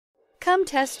Come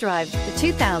test drive the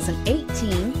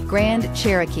 2018 Grand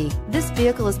Cherokee. This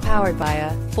vehicle is powered by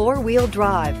a 4-wheel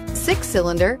drive,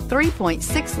 6-cylinder,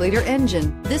 3.6-liter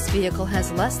engine. This vehicle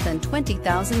has less than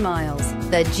 20,000 miles.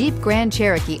 The Jeep Grand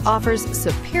Cherokee offers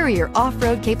superior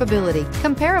off-road capability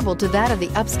comparable to that of the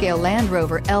upscale Land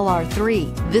Rover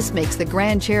LR3. This makes the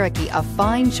Grand Cherokee a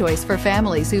fine choice for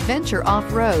families who venture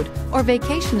off-road or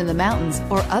vacation in the mountains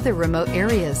or other remote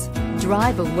areas.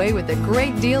 Drive away with a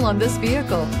great deal on this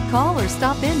vehicle. Call or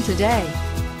stop in today.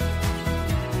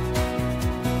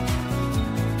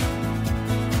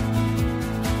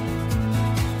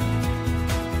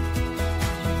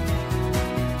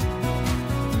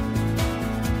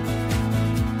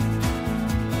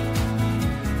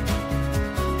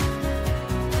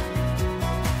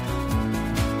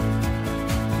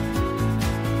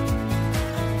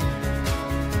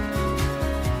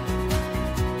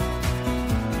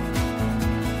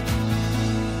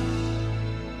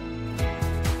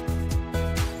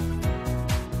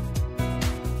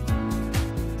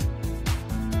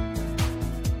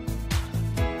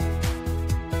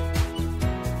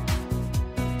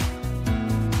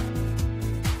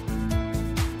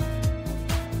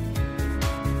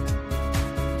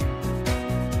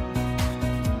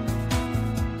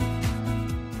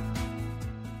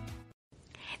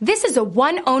 This is a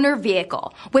one-owner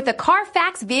vehicle with a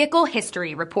CARFAX Vehicle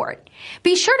History Report.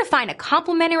 Be sure to find a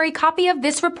complimentary copy of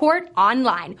this report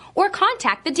online or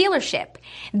contact the dealership.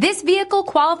 This vehicle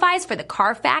qualifies for the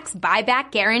CARFAX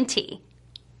Buyback Guarantee.